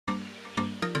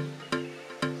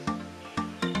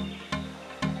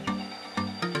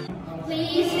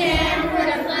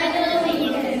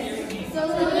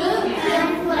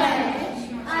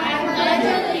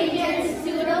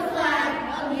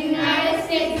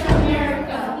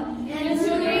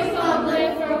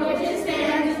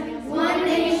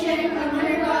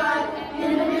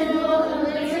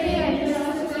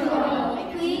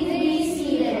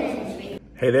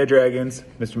Hey there, Dragons.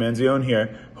 Mr. Manzione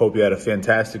here. Hope you had a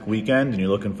fantastic weekend and you're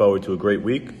looking forward to a great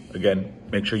week. Again,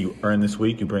 make sure you earn this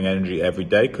week. You bring energy every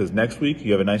day because next week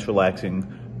you have a nice,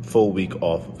 relaxing, full week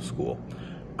off of school.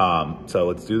 So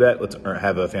let's do that. Let's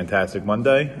have a fantastic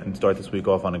Monday and start this week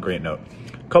off on a great note.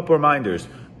 Couple reminders.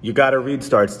 You Gotta Read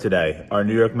starts today. Our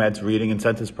New York Mets Reading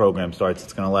Incentives program starts.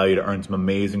 It's going to allow you to earn some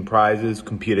amazing prizes,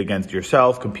 compete against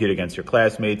yourself, compete against your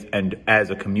classmates, and as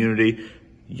a community,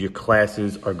 your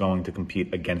classes are going to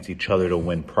compete against each other to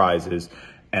win prizes.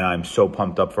 And I'm so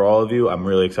pumped up for all of you. I'm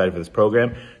really excited for this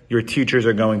program. Your teachers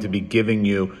are going to be giving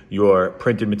you your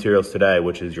printed materials today,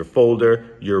 which is your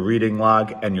folder, your reading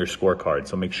log, and your scorecard.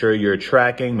 So make sure you're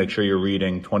tracking, make sure you're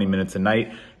reading 20 minutes a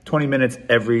night. 20 minutes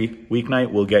every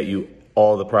weeknight will get you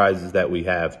all the prizes that we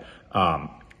have.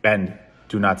 And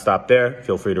do not stop there.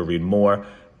 Feel free to read more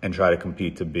and try to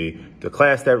compete to be the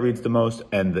class that reads the most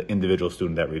and the individual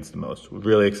student that reads the most. We're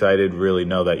really excited, really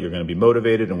know that you're going to be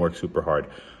motivated and work super hard.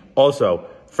 Also,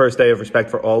 first day of Respect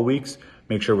for All weeks,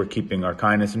 make sure we're keeping our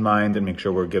kindness in mind and make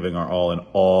sure we're giving our all in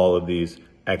all of these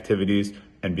activities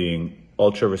and being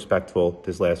ultra respectful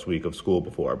this last week of school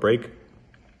before our break.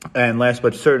 And last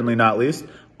but certainly not least,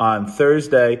 on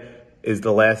Thursday is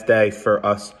the last day for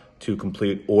us to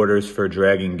complete orders for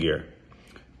dragging gear.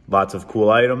 Lots of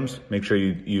cool items. Make sure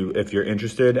you, if you're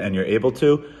interested and you're able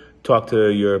to, talk to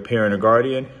your parent or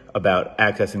guardian about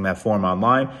accessing that form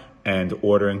online and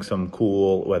ordering some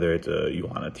cool, whether it's you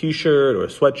want a t-shirt or a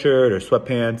sweatshirt or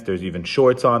sweatpants. There's even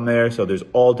shorts on there. So there's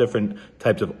all different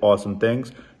types of awesome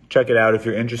things. Check it out if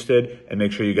you're interested and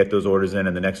make sure you get those orders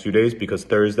in the next few days because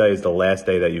Thursday is the last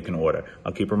day that you can order.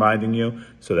 I'll keep reminding you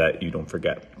so that you don't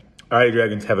forget. All right,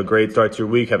 Dragons, have a great start to your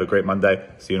week. Have a great Monday.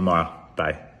 See you tomorrow.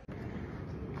 Bye.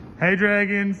 Hey,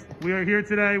 Dragons. We are here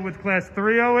today with Class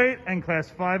 308 and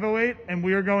Class 508, and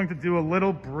we are going to do a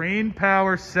little Brain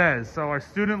Power Says. So our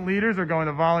student leaders are going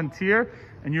to volunteer,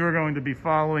 and you are going to be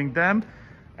following them.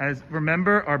 As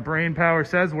remember, our Brain Power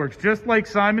Says works just like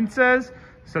Simon Says,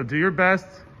 so do your best,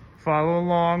 follow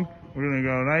along. We're going to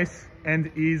go nice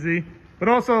and easy, but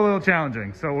also a little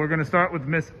challenging. So we're going to start with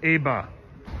Miss Aba.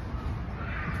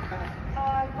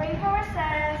 Brain Power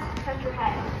Says touch your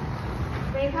head.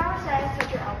 Brain Power Says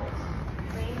touch your elbows.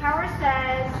 Brain Power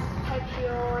Says touch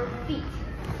your feet.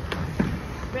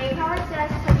 Brain Power Says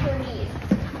touch your knees.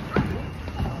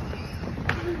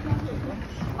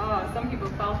 Oh, some people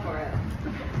fell for it.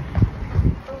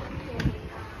 Okay.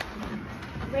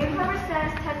 Brain Power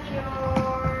Says touch your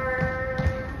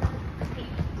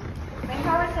feet. Brain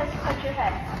Power Says touch your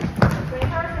head. Brain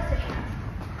Power Says touch your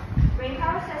hands. Brain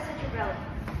Power Says touch your belly.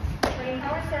 Brain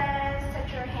Power Says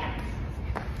touch your hands.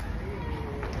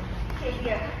 Okay,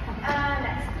 good.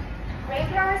 Next. Brain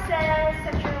Power Says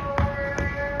touch your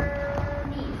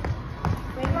knees.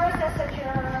 Brain Power Says touch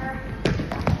your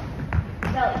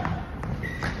belly.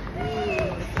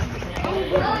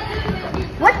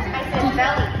 What? I said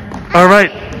belly. All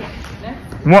right.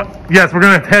 What? Yes, we're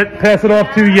going to pass it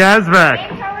off to Yazvak.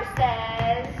 Brain Power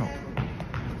Says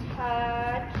touch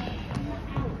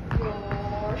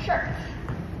your shirt.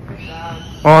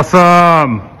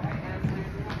 Awesome.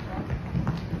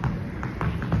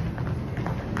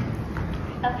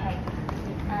 Okay.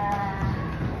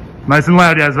 Nice and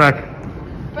loud, Yazvak.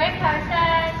 Brain Power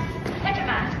Says touch your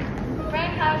mask.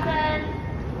 Brain Power Says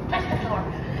touch the floor.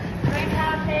 Brain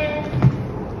Power Says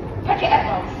touch your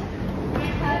elbows.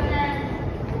 Brain Power Says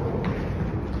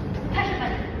touch your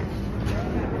belly.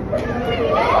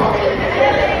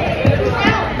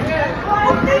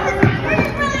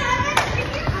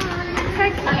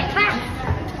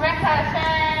 Brain Power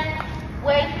Says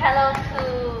wave hello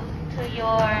to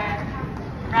your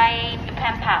right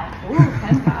pen pal. Ooh,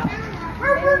 pen pal.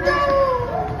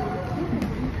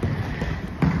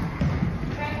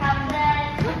 Brain Power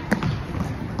Says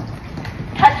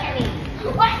touch your knees.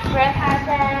 Brain Power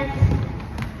Says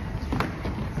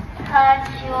touch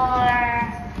your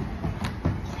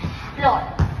floor.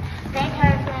 Brain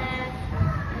Power Says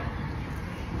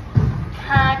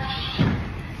touch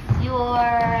your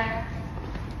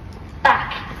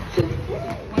back.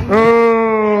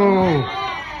 Oh.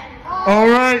 All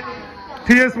right.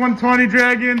 PS 120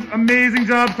 Dragons, amazing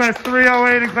job. Class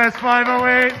 308 and Class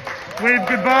 508. Wave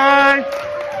goodbye.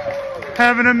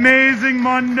 Have an amazing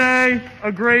Monday.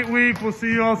 A great week. We'll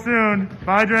see you all soon.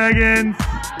 Bye, Dragons.